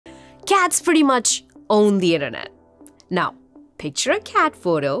cats pretty much own the internet. Now, picture a cat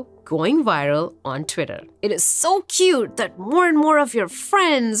photo going viral on Twitter. It is so cute that more and more of your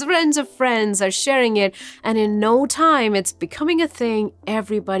friends of friends are sharing it, and in no time, it's becoming a thing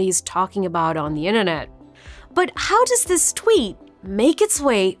everybody's talking about on the internet. But how does this tweet make its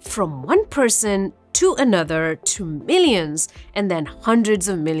way from one person to another to millions and then hundreds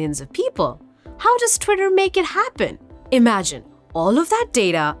of millions of people? How does Twitter make it happen? Imagine all of that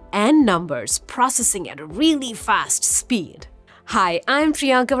data and numbers processing at a really fast speed. Hi, I'm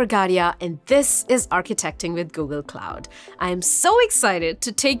Priyanka Vargadia, and this is Architecting with Google Cloud. I'm so excited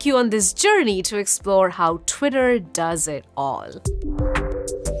to take you on this journey to explore how Twitter does it all.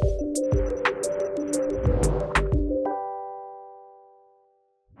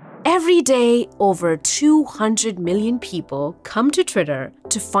 Every day, over 200 million people come to Twitter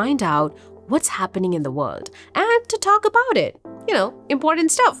to find out what's happening in the world and to talk about it.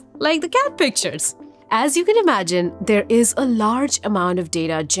 Important stuff like the cat pictures. As you can imagine, there is a large amount of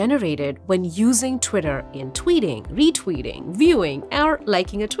data generated when using Twitter in tweeting, retweeting, viewing, or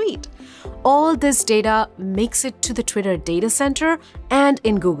liking a tweet. All this data makes it to the Twitter data center and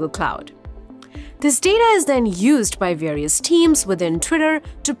in Google Cloud. This data is then used by various teams within Twitter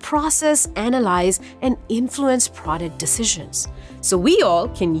to process, analyze, and influence product decisions. So we all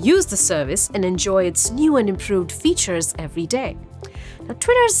can use the service and enjoy its new and improved features every day. Now,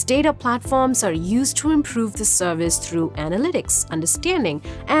 Twitter's data platforms are used to improve the service through analytics, understanding,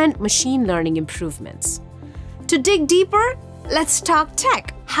 and machine learning improvements. To dig deeper, let's talk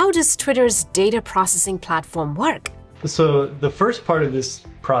tech. How does Twitter's data processing platform work? So the first part of this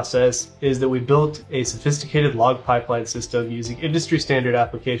process is that we built a sophisticated log pipeline system using industry standard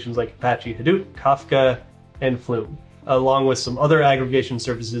applications like Apache Hadoop, Kafka, and Flume, along with some other aggregation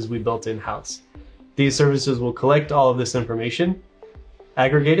services we built in-house. These services will collect all of this information,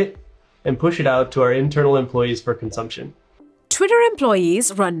 aggregate it, and push it out to our internal employees for consumption. Twitter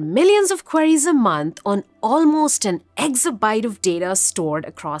employees run millions of queries a month on almost an exabyte of data stored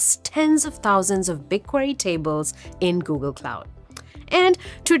across tens of thousands of BigQuery tables in Google Cloud. And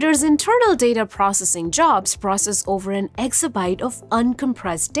Twitter's internal data processing jobs process over an exabyte of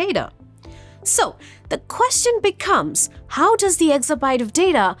uncompressed data. So the question becomes, how does the exabyte of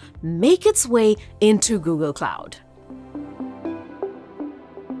data make its way into Google Cloud?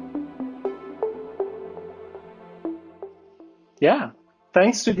 Yeah,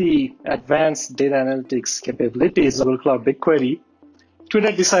 thanks to the advanced data analytics capabilities of Google Cloud BigQuery,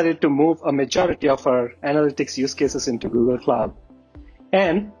 Twitter decided to move a majority of our analytics use cases into Google Cloud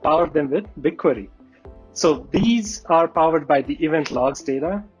and power them with BigQuery. So these are powered by the event logs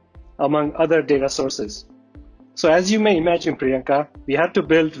data, among other data sources. So as you may imagine, Priyanka, we had to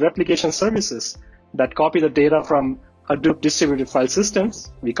build replication services that copy the data from Hadoop distributed file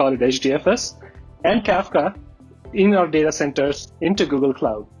systems, we call it HDFS, and Kafka in our data centers into Google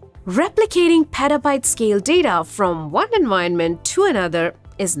Cloud. Replicating petabyte-scale data from one environment to another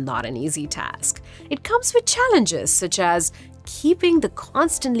is not an easy task. It comes with challenges such as keeping the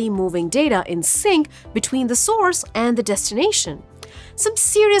constantly moving data in sync between the source and the destination, some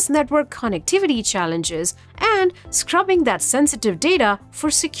serious network connectivity challenges, and scrubbing that sensitive data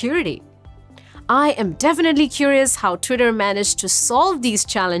for security. I am definitely curious how Twitter managed to solve these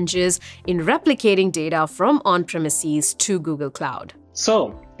challenges in replicating data from on-premises to Google Cloud.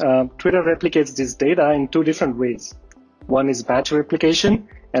 So, Twitter replicates this data in two different ways. One is batch replication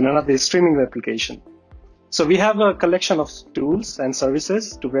and another is streaming replication. So we have a collection of tools and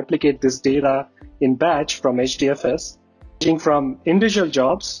services to replicate this data in batch from HDFS, ranging from individual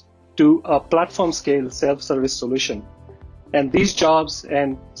jobs to a platform-scale self-service solution. And these jobs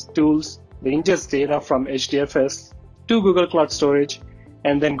and tools, they ingest data from HDFS to Google Cloud Storage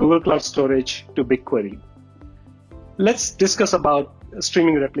and then Google Cloud Storage to BigQuery. Let's discuss about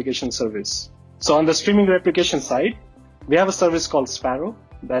streaming replication service. So on the streaming replication side, we have a service called Sparrow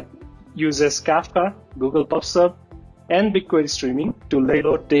that uses Kafka, Google PubSub, and BigQuery streaming to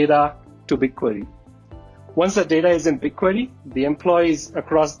load data to BigQuery. Once the data is in BigQuery, the employees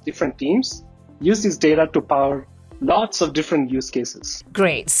across different teams use this data to power lots of different use cases.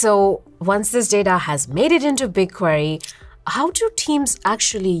 Great. So once this data has made it into BigQuery, how do teams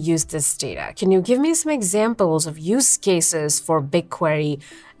actually use this data? Can you give me some examples of use cases for BigQuery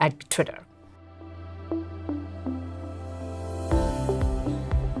at Twitter?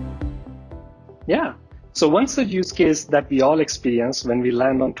 Yeah. So one such use case that we all experience when we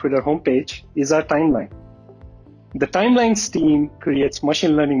land on Twitter homepage is our timeline. The timelines team creates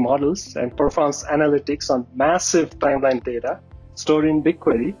machine learning models and performs analytics on massive timeline data stored in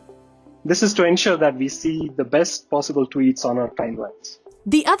BigQuery. This is to ensure that we see the best possible tweets on our timelines.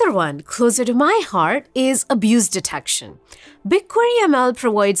 The other one, closer to my heart, is abuse detection. BigQuery ML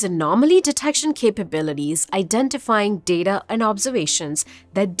provides anomaly detection capabilities, identifying data and observations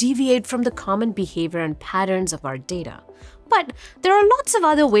that deviate from the common behavior and patterns of our data. But there are lots of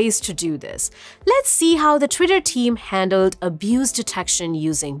other ways to do this. Let's see how the Twitter team handled abuse detection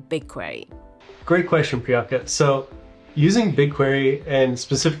using BigQuery. Great question, Priyanka. So, using BigQuery and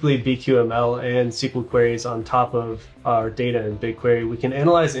specifically BQML and SQL queries on top of our data in BigQuery, we can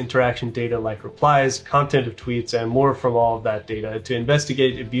analyze interaction data like replies, content of tweets, and more from all of that data to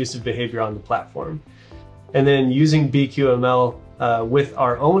investigate abusive behavior on the platform. And then using BQML with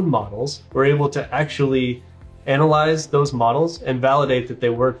our own models, we're able to actually analyze those models and validate that they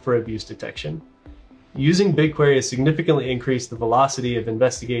work for abuse detection. Using BigQuery has significantly increased the velocity of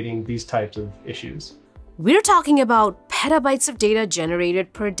investigating these types of issues. We're talking about petabytes of data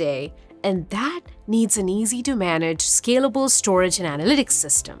generated per day, and that needs an easy-to-manage, scalable storage and analytics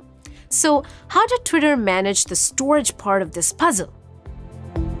system. So, how did Twitter manage the storage part of this puzzle?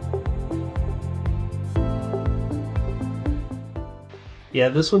 Yeah,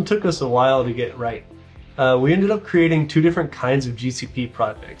 this one took us a while to get right. We ended up creating two different kinds of GCP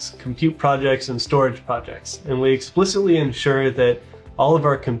projects, compute projects and storage projects, and we explicitly ensure that all of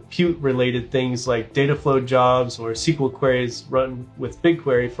our compute-related things like data flow jobs or SQL queries run with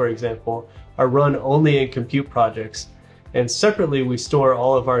BigQuery, for example, are run only in compute projects. And separately, we store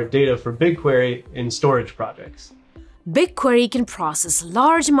all of our data for BigQuery in storage projects. BigQuery can process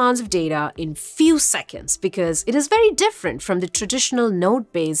large amounts of data in few seconds because it is very different from the traditional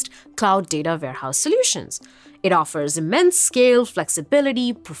node-based cloud data warehouse solutions. It offers immense scale,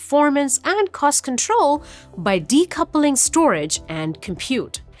 flexibility, performance, and cost control by decoupling storage and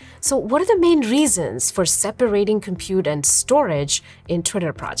compute. So what are the main reasons for separating compute and storage in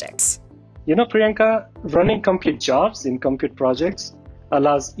Twitter projects? You know, Priyanka, running compute jobs in compute projects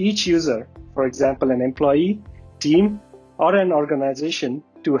allows each user, for example, an employee, team, or an organization,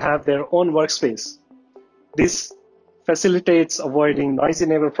 to have their own workspace. This facilitates avoiding noisy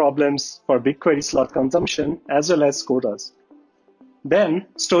neighbor problems for BigQuery slot consumption as well as quotas. Then,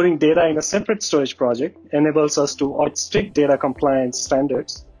 storing data in a separate storage project enables us to audit strict data compliance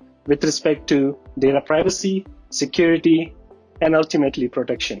standards with respect to data privacy, security, and ultimately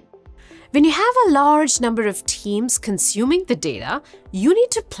protection. When you have a large number of teams consuming the data, you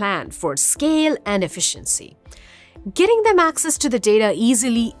need to plan for scale and efficiency. Getting them access to the data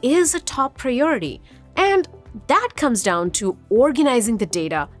easily is a top priority, and that comes down to organizing the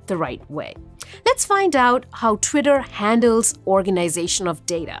data the right way. Let's find out how Twitter handles organization of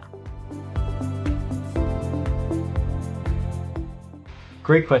data.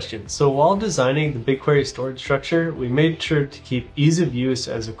 Great question. So while designing the BigQuery storage structure, we made sure to keep ease of use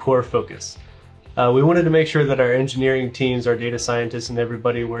as a core focus. We wanted to make sure that our engineering teams, our data scientists, and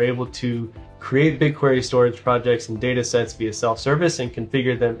everybody were able to create BigQuery storage projects and data sets via self-service and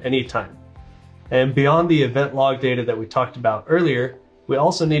configure them anytime. And beyond the event log data that we talked about earlier, we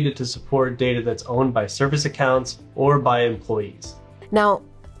also needed to support data that's owned by service accounts or by employees. Now,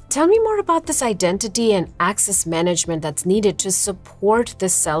 tell me more about this identity and access management that's needed to support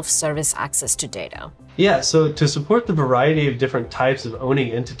this self-service access to data. Yeah, so to support the variety of different types of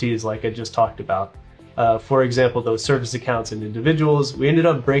owning entities like I just talked about, for example, those service accounts and individuals, we ended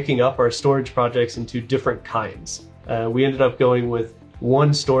up breaking up our storage projects into different kinds. We ended up going with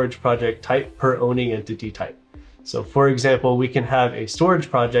one storage project type per owning entity type. So for example, we can have a storage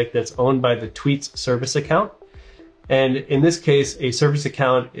project that's owned by the tweets service account. And in this case, a service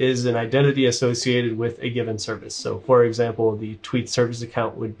account is an identity associated with a given service. So for example, the tweet service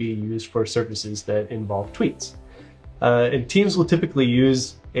account would be used for services that involve tweets. And teams will typically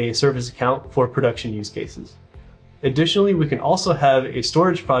use a service account for production use cases. Additionally, we can also have a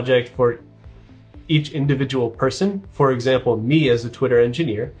storage project for each individual person, for example, me as a Twitter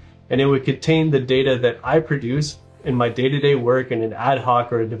engineer, and it would contain the data that I produce in my day-to-day work in an ad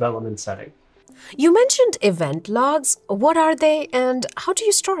hoc or a development setting. You mentioned event logs. What are they and how do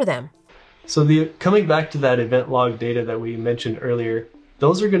you store them? So coming back to that event log data that we mentioned earlier,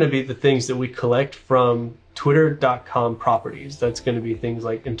 those are going to be the things that we collect from twitter.com properties. That's going to be things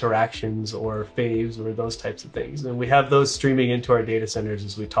like interactions or faves or those types of things. And we have those streaming into our data centers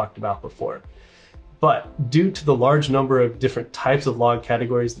as we talked about before. But due to the large number of different types of log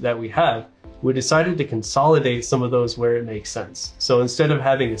categories that we have, we decided to consolidate some of those where it makes sense. So instead of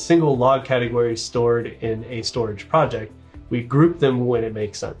having a single log category stored in a storage project, we group them when it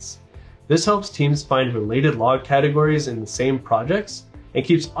makes sense. This helps teams find related log categories in the same projects and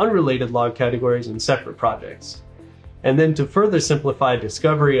keeps unrelated log categories in separate projects. And then to further simplify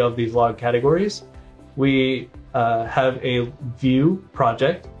discovery of these log categories, we have a view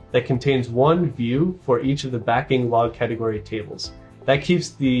project that contains one view for each of the backing log category tables. That keeps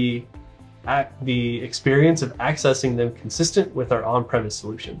the experience of accessing them consistent with our on-premise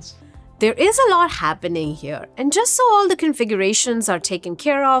solutions. There is a lot happening here, and just so all the configurations are taken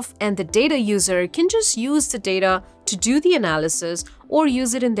care of and the data user can just use the data to do the analysis or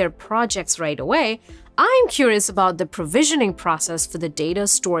use it in their projects right away, I'm curious about the provisioning process for the data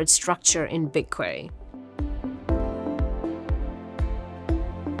storage structure in BigQuery.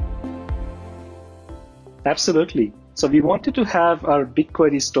 Absolutely. So we wanted to have our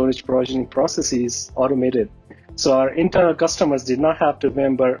BigQuery storage provisioning processes automated, so our internal customers did not have to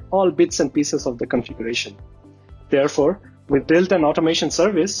remember all bits and pieces of the configuration. Therefore, we built an automation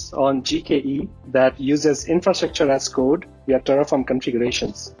service on GKE that uses infrastructure as code via Terraform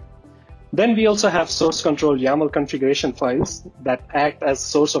configurations. Then we also have source control YAML configuration files that act as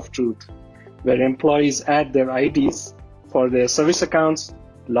source of truth, where employees add their IDs for their service accounts,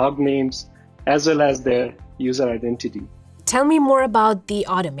 log names, as well as their user identity. Tell me more about the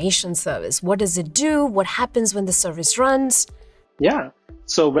automation service. What does it do? What happens when the service runs? Yeah,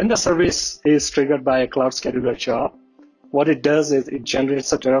 so when the service is triggered by a Cloud Scheduler job, what it does is it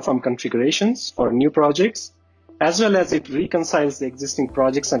generates a Terraform configurations for new projects, as well as it reconciles the existing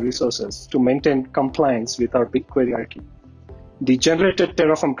projects and resources to maintain compliance with our BigQuery hierarchy. The generated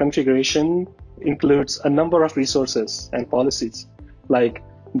Terraform configuration includes a number of resources and policies, like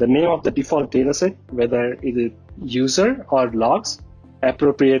the name of the default dataset, whether it is user or logs,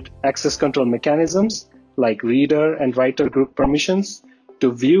 appropriate access control mechanisms like reader and writer group permissions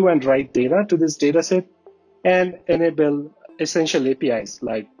to view and write data to this dataset, and enable essential APIs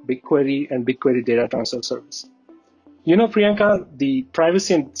like BigQuery and BigQuery Data Transfer Service. You know, Priyanka, the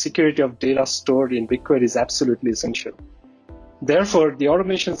privacy and security of data stored in BigQuery is absolutely essential. Therefore, the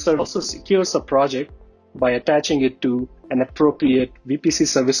automation service also secures a project by attaching it to an appropriate VPC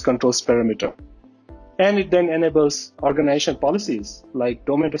service controls parameter. And it then enables organization policies like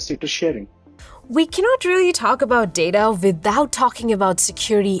domain restricted sharing. We cannot really talk about data without talking about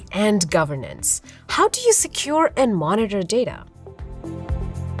security and governance. How do you secure and monitor data?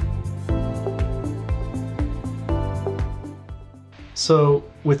 So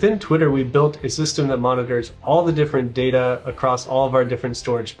within Twitter, we built a system that monitors all the different data across all of our different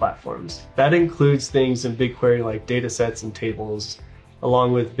storage platforms. That includes things in BigQuery like datasets and tables,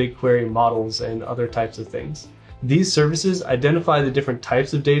 along with BigQuery models and other types of things. These services identify the different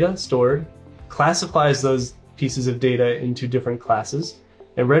types of data stored, classifies those pieces of data into different classes,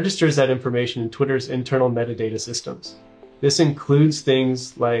 and registers that information in Twitter's internal metadata systems. This includes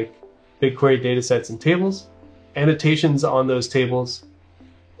things like BigQuery datasets and tables, annotations on those tables,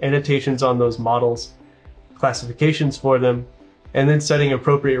 annotations on those models, classifications for them, and then setting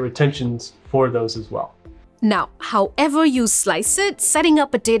appropriate retentions for those as well. Now, however you slice it, setting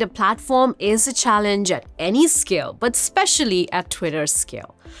up a data platform is a challenge at any scale, but especially at Twitter's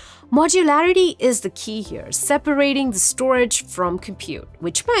scale. Modularity is the key here, separating the storage from compute,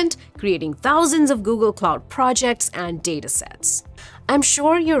 which meant creating thousands of Google Cloud projects and datasets. I'm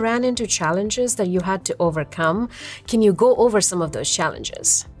sure you ran into challenges that you had to overcome. Can you go over some of those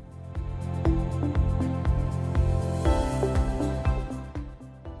challenges?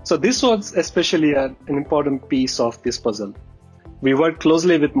 So this was especially an important piece of this puzzle. We worked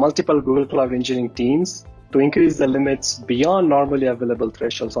closely with multiple Google Cloud engineering teams to increase the limits beyond normally available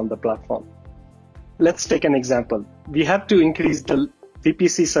thresholds on the platform. Let's take an example. We had to increase the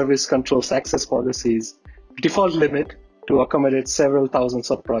VPC service controls access policies default limit to accommodate several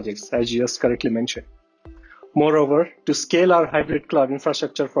thousands of projects, as you just correctly mentioned. Moreover, to scale our hybrid cloud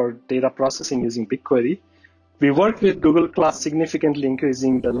infrastructure for data processing using BigQuery, we worked with Google Cloud, significantly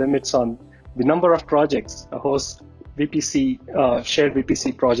increasing the limits on the number of projects a host VPC, shared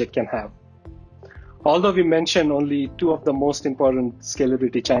VPC project can have. Although we mentioned only two of the most important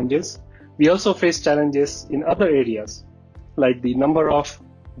scalability challenges, we also face challenges in other areas, like the number of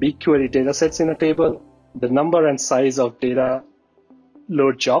BigQuery datasets in a table, the number and size of data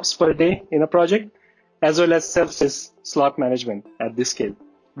load jobs per day in a project, as well as self-service slot management at this scale,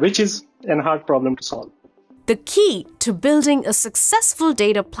 which is a hard problem to solve. The key to building a successful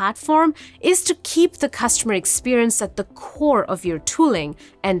data platform is to keep the customer experience at the core of your tooling,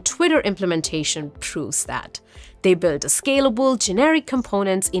 and Twitter implementation proves that. They build a scalable, generic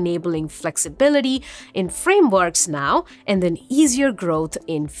components enabling flexibility in frameworks now and then easier growth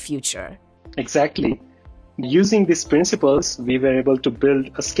in future. Exactly. Using these principles, we were able to build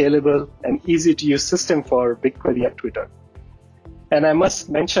a scalable and easy-to-use system for BigQuery at Twitter. And I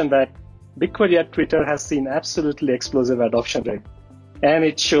must mention that BigQuery at Twitter has seen absolutely explosive adoption rate, and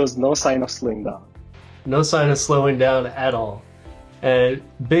it shows no sign of slowing down. No sign of slowing down at all. And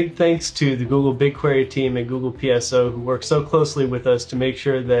big thanks to the Google BigQuery team and Google PSO who work so closely with us to make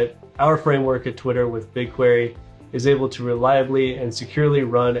sure that our framework at Twitter with BigQuery is able to reliably and securely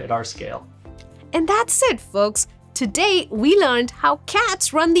run at our scale. And that's it, folks. Today, we learned how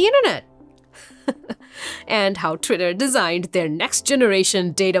cats run the internet. And how Twitter designed their next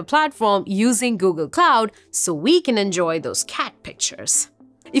generation data platform using Google Cloud so we can enjoy those cat pictures.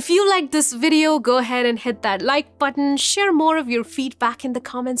 If you liked this video, go ahead and hit that like button, share more of your feedback in the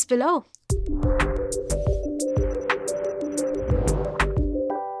comments below.